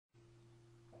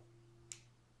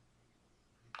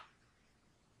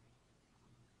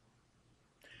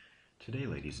Today,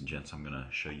 ladies and gents, I'm going to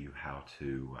show you how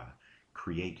to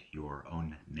create your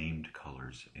own named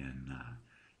colors in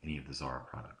any of the Xara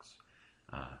products.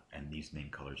 And these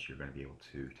named colors you're going to be able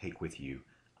to take with you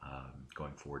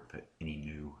going forward to any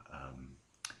new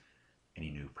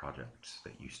projects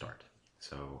that you start.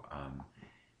 So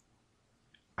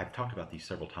I've talked about these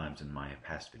several times in my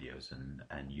past videos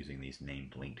and using these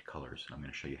named linked colors. I'm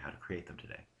going to show you how to create them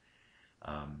today.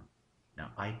 Now,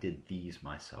 I did these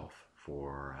myself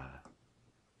for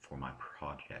my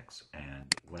projects,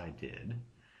 and what I did,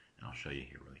 and I'll show you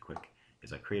here really quick,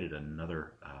 is I created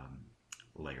another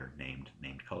layer named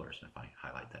colors. And if I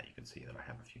highlight that, you can see that I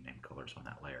have a few named colors on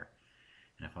that layer.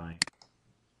 And if I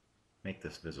make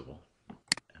this visible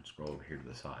and scroll over here to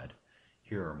the side,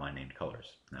 here are my named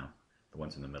colors. Now, the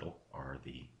ones in the middle are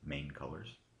the main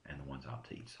colors, and the ones out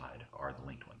to each side are the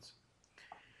linked ones.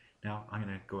 Now, I'm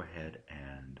going to go ahead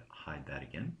and hide that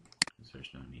again, because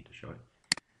there's no need to show it.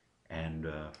 And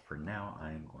for now,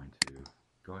 I'm going to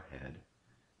go ahead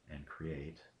and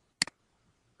create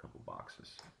a couple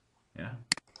boxes. Yeah?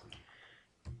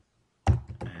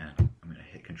 And I'm going to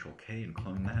hit Control K and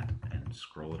clone that and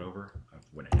scroll it over. I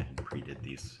went ahead and pre-did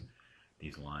these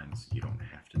lines. You don't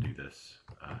have to do this,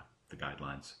 the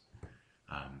guidelines.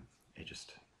 It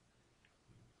just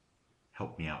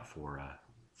helped me out for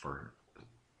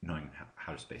knowing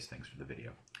how to space things for the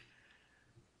video.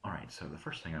 Alright, so the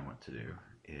first thing I want to do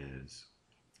is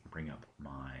bring up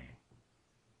my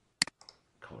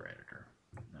color editor.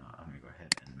 Now I'm going to go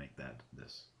ahead and make that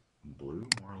this blue,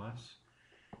 more or less,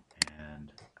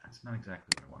 and that's not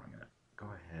exactly what I want. I'm going to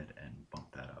go ahead and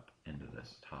bump that up into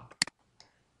this top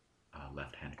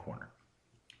left-hand corner.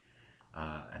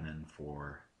 And then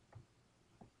I'm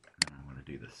going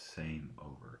to do the same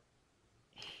over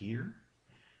here,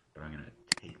 but I'm going to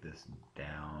take this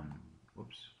down,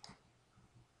 whoops,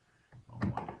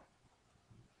 one.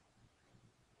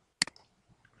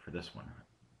 For this one,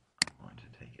 I'm going to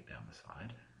take it down the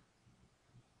side.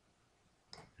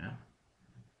 Yeah.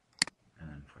 And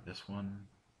then for this one,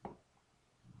 I'm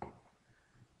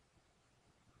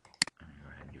going to go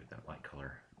ahead and give it that light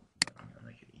color, but I'm going to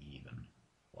make it even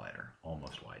lighter,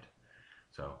 almost white.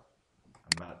 So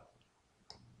I'm about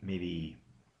maybe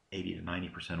 80 to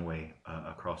 90% away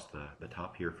across the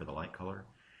top here for the light color,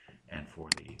 and for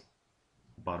the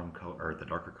bottom color, or the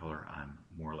darker color, I'm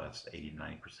more or less 80 to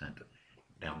 90%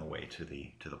 down the way to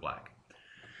the black.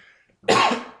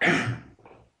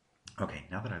 Okay,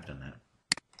 now that I've done that,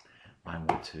 I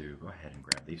want to go ahead and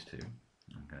grab these two.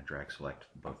 I'm going to drag select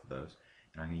both of those,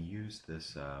 and I'm going to use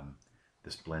this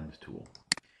this blend tool.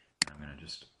 And I'm going to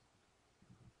just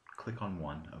click on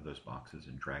one of those boxes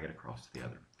and drag it across to the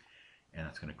other, and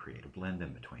that's going to create a blend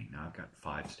in between. Now I've got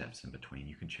 5 steps in between.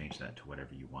 You can change that to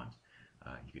whatever you want.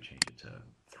 You could change it to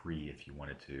 3 if you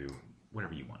wanted to,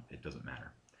 whatever you want, it doesn't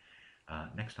matter.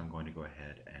 Next, I'm going to go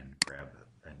ahead and grab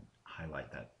and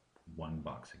highlight that one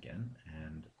box again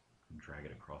and drag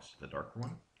it across to the darker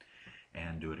one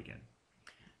and do it again.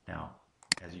 Now,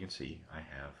 as you can see, I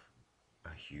have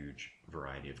a huge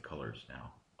variety of colors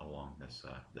now along this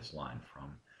line,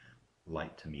 from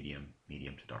light to medium,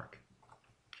 medium to dark.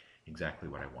 Exactly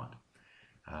what I want.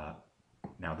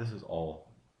 Now, this is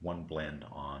all one blend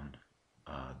on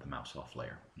the mouse off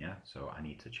layer. Yeah, so I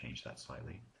need to change that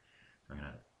slightly. I'm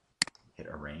going to hit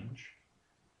Arrange,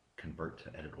 Convert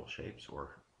to Editable Shapes,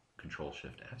 or Control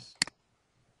Shift S.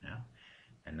 Yeah,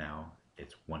 and now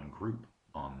it's one group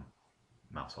on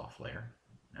mouse off layer.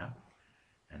 Yeah,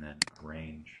 and then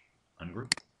Arrange,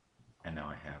 Ungroup, and now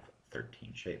I have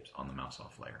 13 shapes on the mouse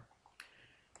off layer.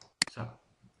 So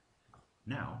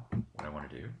now what I want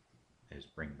to do is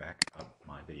bring back up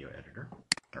my video editor,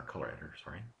 or color editor,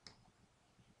 sorry,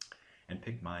 and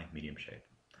pick my medium shape.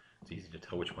 It's easy to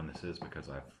tell which one this is because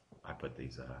I put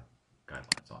these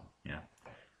guidelines on. Yeah.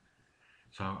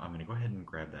 So I'm going to go ahead and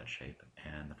grab that shape,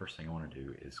 and the first thing I want to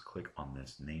do is click on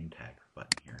this name tag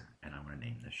button here, and I'm going to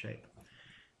name this shape.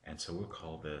 And so we'll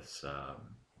call this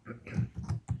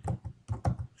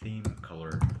theme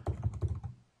color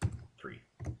 3.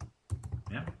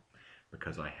 Yeah,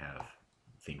 because I have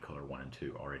theme color 1 and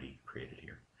 2 already created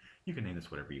here. You can name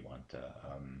this whatever you want.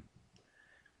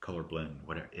 Color blend,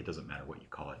 whatever, it doesn't matter what you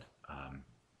call it,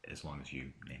 as long as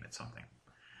you name it something.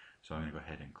 So I'm going to go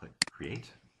ahead and click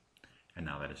Create, and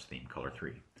now that is theme color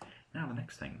 3. Now the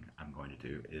next thing I'm going to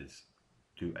do is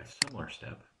do a similar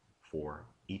step for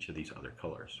each of these other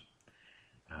colors.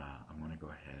 I'm going to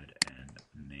go ahead and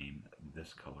name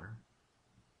this color.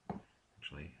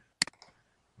 Actually,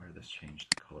 where did this change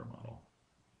the color model?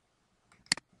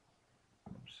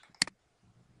 Oops.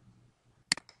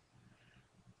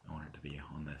 I want it to be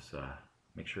on this,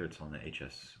 make sure it's on the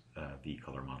HSV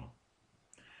color model.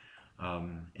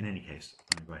 In any case,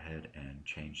 I'm going to go ahead and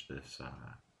change this.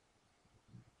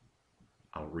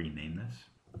 I'll rename this.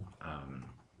 I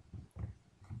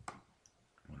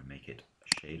want to make it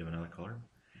a shade of another color,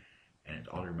 and it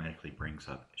automatically brings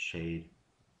up shade.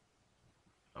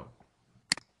 Oh,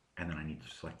 and then I need to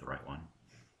select the right one,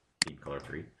 theme color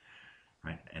 3,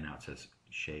 right? And now it says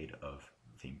shade of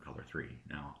theme color 3.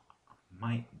 Now,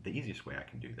 the easiest way I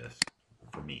can do this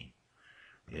for me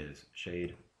is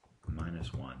shade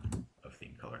 -1 of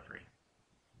theme color 3,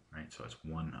 right? So it's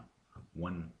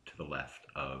one to the left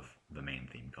of the main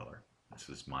theme color. This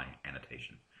is my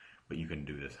annotation, but you can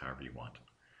do this however you want.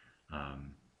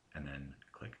 And then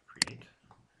click create,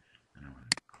 and I'm going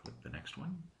to click the next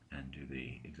one and do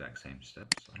the exact same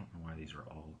steps. I don't know why these are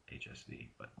all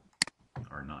HSV, but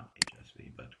are not HSV,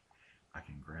 but I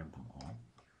can grab them all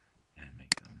and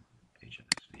make them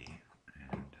HSV,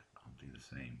 and I'll do the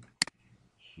same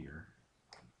here.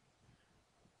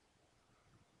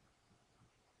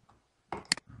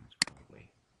 It's probably,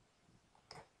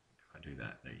 if I do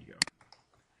that, there you go.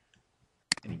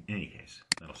 In any case,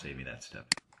 that'll save me that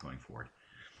step going forward.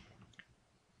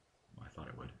 Well, I thought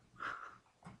it would.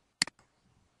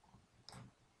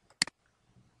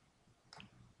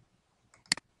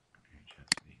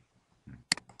 HSV.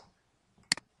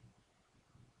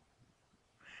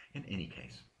 In any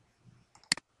case,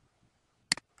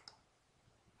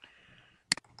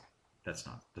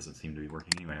 doesn't seem to be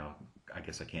working anyway. I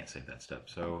guess I can't save that step.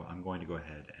 So I'm going to go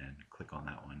ahead and click on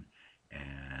that one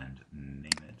and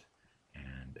name it.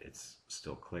 And it's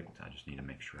still clicked. I just need to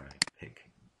make sure I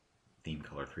pick theme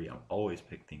color 3. I'll always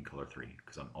pick theme color 3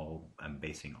 because I'm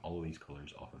basing all of these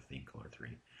colors off of theme color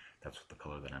 3. That's the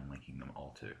color that I'm linking them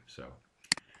all to. So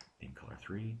theme color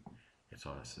 3. It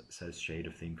says shade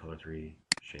of theme color 3.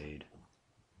 Shade,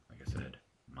 like I said,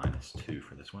 -2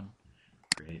 for this one.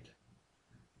 Create.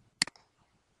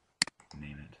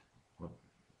 Name it. Whoop.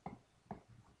 I'm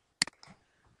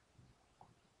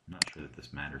not sure that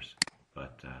this matters,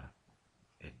 but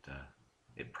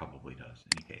it probably does.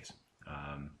 In any case,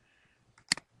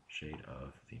 shade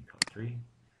of theme color 3,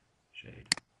 shade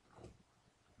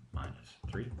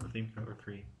 -3 of theme color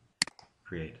 3,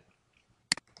 create.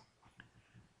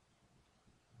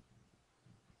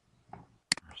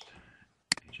 First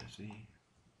HSV,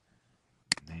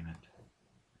 name it,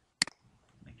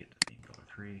 make it theme color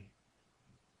 3,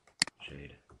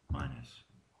 shade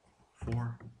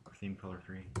 -4 of theme color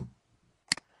 3.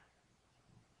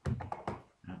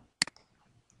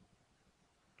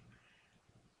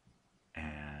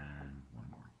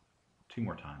 Two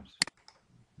more times,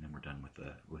 and then we're done with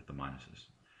the minuses.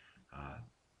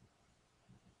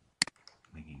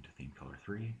 Linking to theme color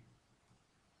 3,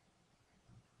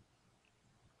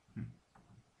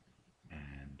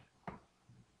 and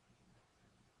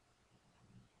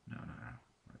no. What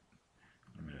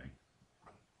am I doing?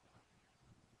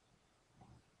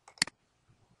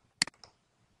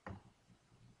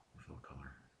 Fill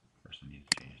color. First, I need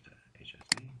to change it to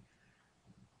HSV.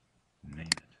 Name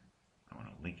it. I want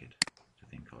to link it to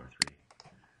theme color 3,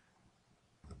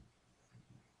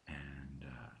 and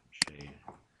shade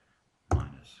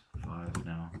 -5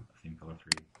 now of theme color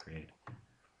 3, create,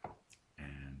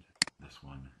 and this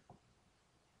one,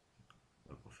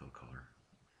 local fill color.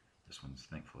 This one's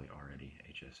thankfully already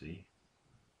HSV.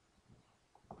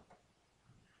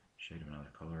 Shade of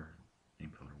another color,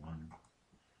 theme color 1,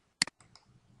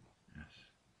 yes,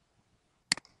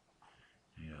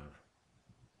 shade of,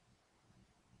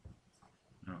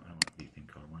 no, I don't want to be theme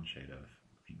color 1, shade of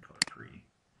theme color 3.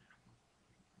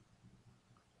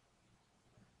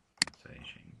 Let's say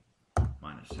shade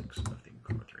 -6 of theme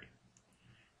color 3.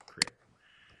 Create.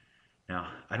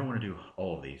 Now, I don't want to do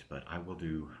all of these, but I will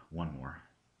do one more,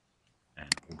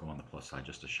 and we'll go on the plus side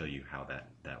just to show you how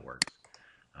that works.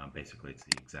 Basically, it's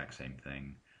the exact same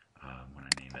thing. When I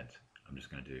name it, I'm just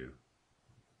going to do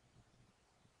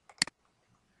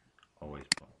always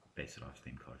base it off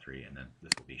theme color 3, and then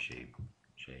this will be shade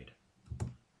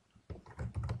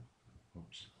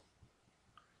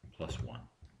 +1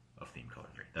 of theme color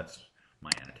 3. That's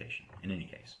my annotation. In any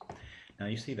case, now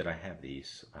you see that I have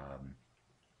these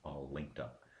all linked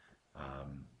up.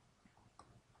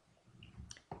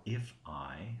 If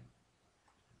I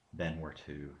then were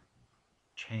to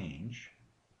change,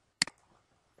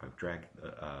 if I drag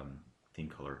the theme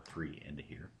color 3 into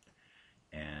here,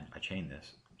 and I change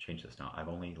this now, I've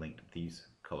only linked these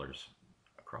colors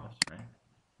across, right?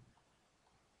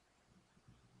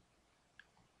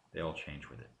 They all change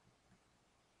with it.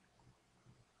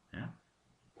 Yeah?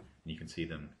 And you can see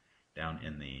them down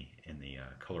in the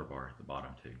color bar at the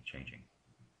bottom too, changing.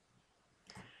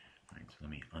 All right, so let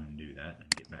me undo that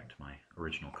and get back to my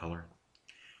original color.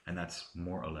 And that's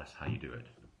more or less how you do it.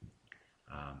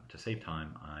 To save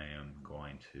time, I am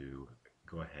going to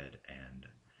go ahead and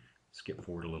skip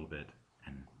forward a little bit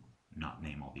and not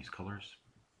name all these colors.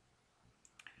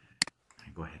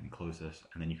 And go ahead and close this,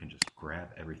 and then you can just grab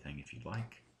everything if you'd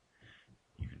like.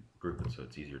 You can group it so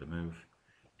it's easier to move,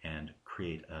 and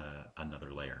create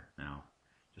another layer. Now,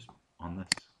 just on this,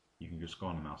 you can just go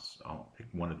on the mouse. I'll pick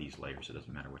one of these layers, it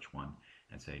doesn't matter which one,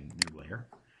 and say new layer,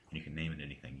 and you can name it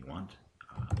anything you want.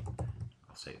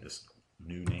 I'll say this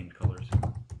new named colors.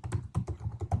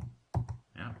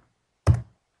 Yeah.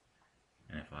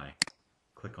 And if I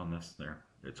click on this there,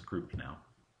 it's grouped now.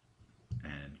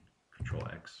 And Control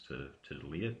X to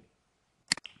delete it.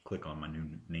 Click on my new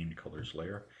named colors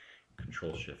layer.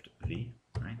 Control Shift V,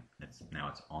 right? Now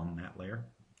it's on that layer.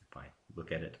 If I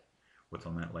look at it, what's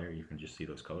on that layer, you can just see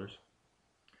those colors.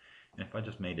 And if I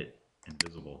just made it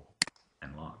invisible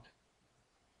and locked,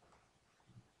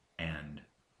 and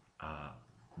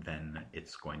then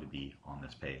it's going to be on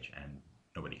this page, and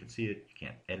nobody can see it, you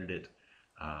can't edit it,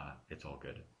 it's all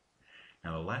good.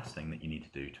 Now the last thing that you need to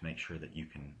do to make sure that you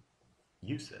can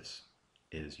use this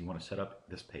is you want to set up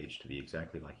this page to be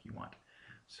exactly like you want.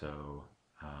 So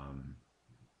I'm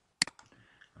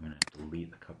going to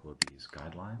delete a couple of these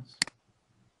guidelines.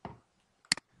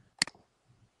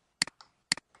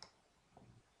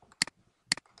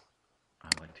 I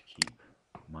like to keep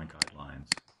my guidelines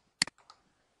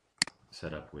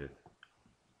set up with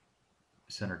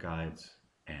center guides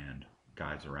and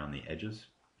guides around the edges.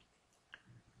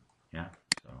 Yeah,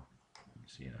 so you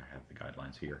see I have the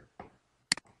guidelines here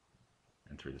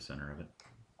and through the center of it.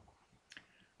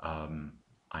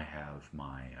 I have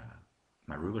my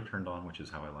my ruler turned on, which is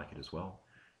how I like it as well,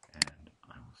 and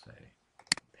I will say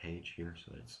page here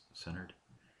so that it's centered.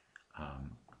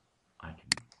 I can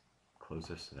close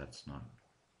this so that's not,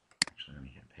 actually let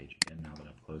me hit page again now that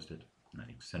I've closed it, and that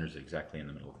centers it exactly in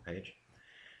the middle of the page.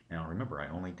 Now remember, I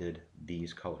only did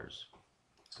these colors,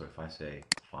 so if I say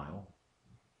File,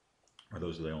 or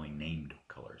those are the only named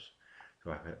colors,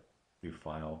 so I do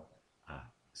File,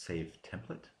 Save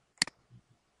Template,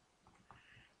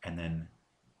 and then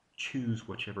choose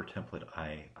whichever template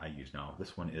I use. Now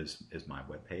this one is my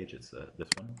web page. It's this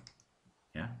one,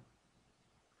 yeah.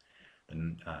 The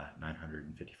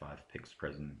 955 pics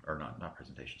present, or not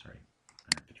presentation. Sorry,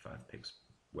 955 pics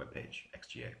web page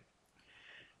XGA.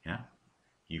 Yeah,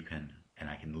 you can, and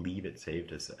I can leave it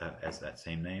saved as that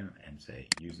same name and say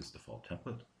use this default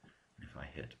template. And if I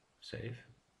hit save,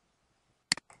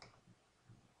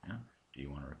 yeah. Do you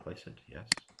want to replace it? Yes.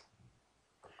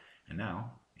 And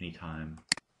now, anytime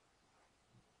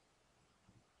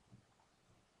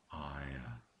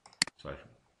so I've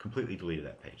completely deleted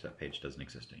that page. That page doesn't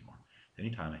exist anymore.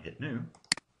 Anytime I hit new,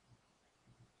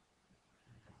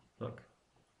 look,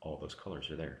 all those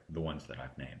colors are there, the ones that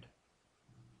I've named.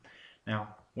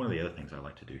 Now, one of the other things I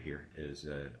like to do here is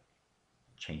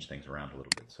change things around a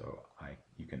little bit. So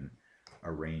you can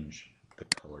arrange the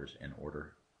colors in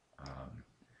order,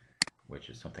 which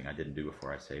is something I didn't do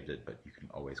before I saved it, but you can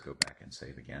always go back and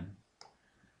save again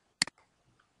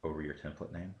over your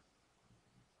template name.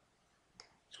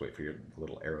 Just wait for your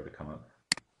little arrow to come up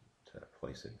to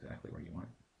place it exactly where you want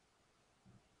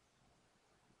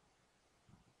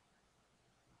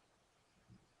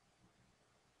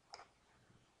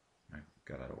it. I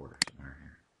got out of order somewhere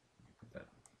here. Put that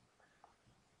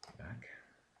back.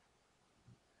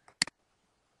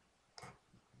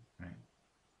 Right.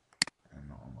 And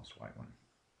the almost white one.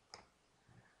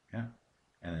 Yeah.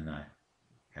 And then I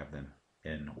have them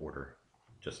in order,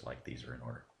 just like these are in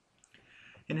order.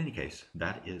 In any case,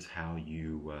 that is how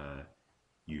you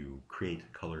you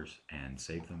create colors and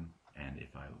save them. And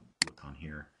if I look on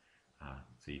here,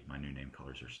 see my new name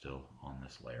colors are still on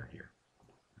this layer here.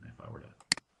 And if I were to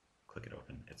click it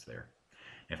open, it's there.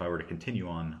 If I were to continue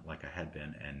on like I had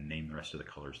been and name the rest of the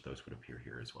colors, those would appear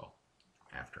here as well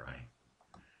after I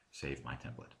save my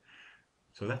template.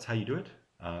 So that's how you do it.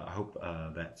 I hope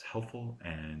that's helpful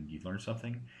and you've learned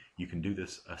something. You can do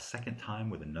this a second time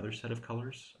with another set of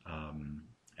colors.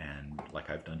 And like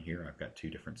I've done here, I've got 2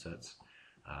 different sets.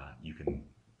 You can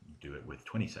do it with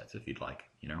 20 sets if you'd like.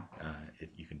 You know,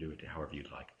 you can do it however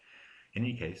you'd like. In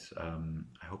any case,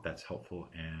 I hope that's helpful,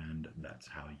 and that's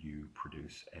how you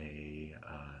produce a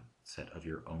set of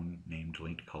your own named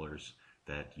linked colors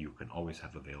that you can always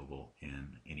have available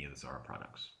in any of the Xara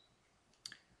products.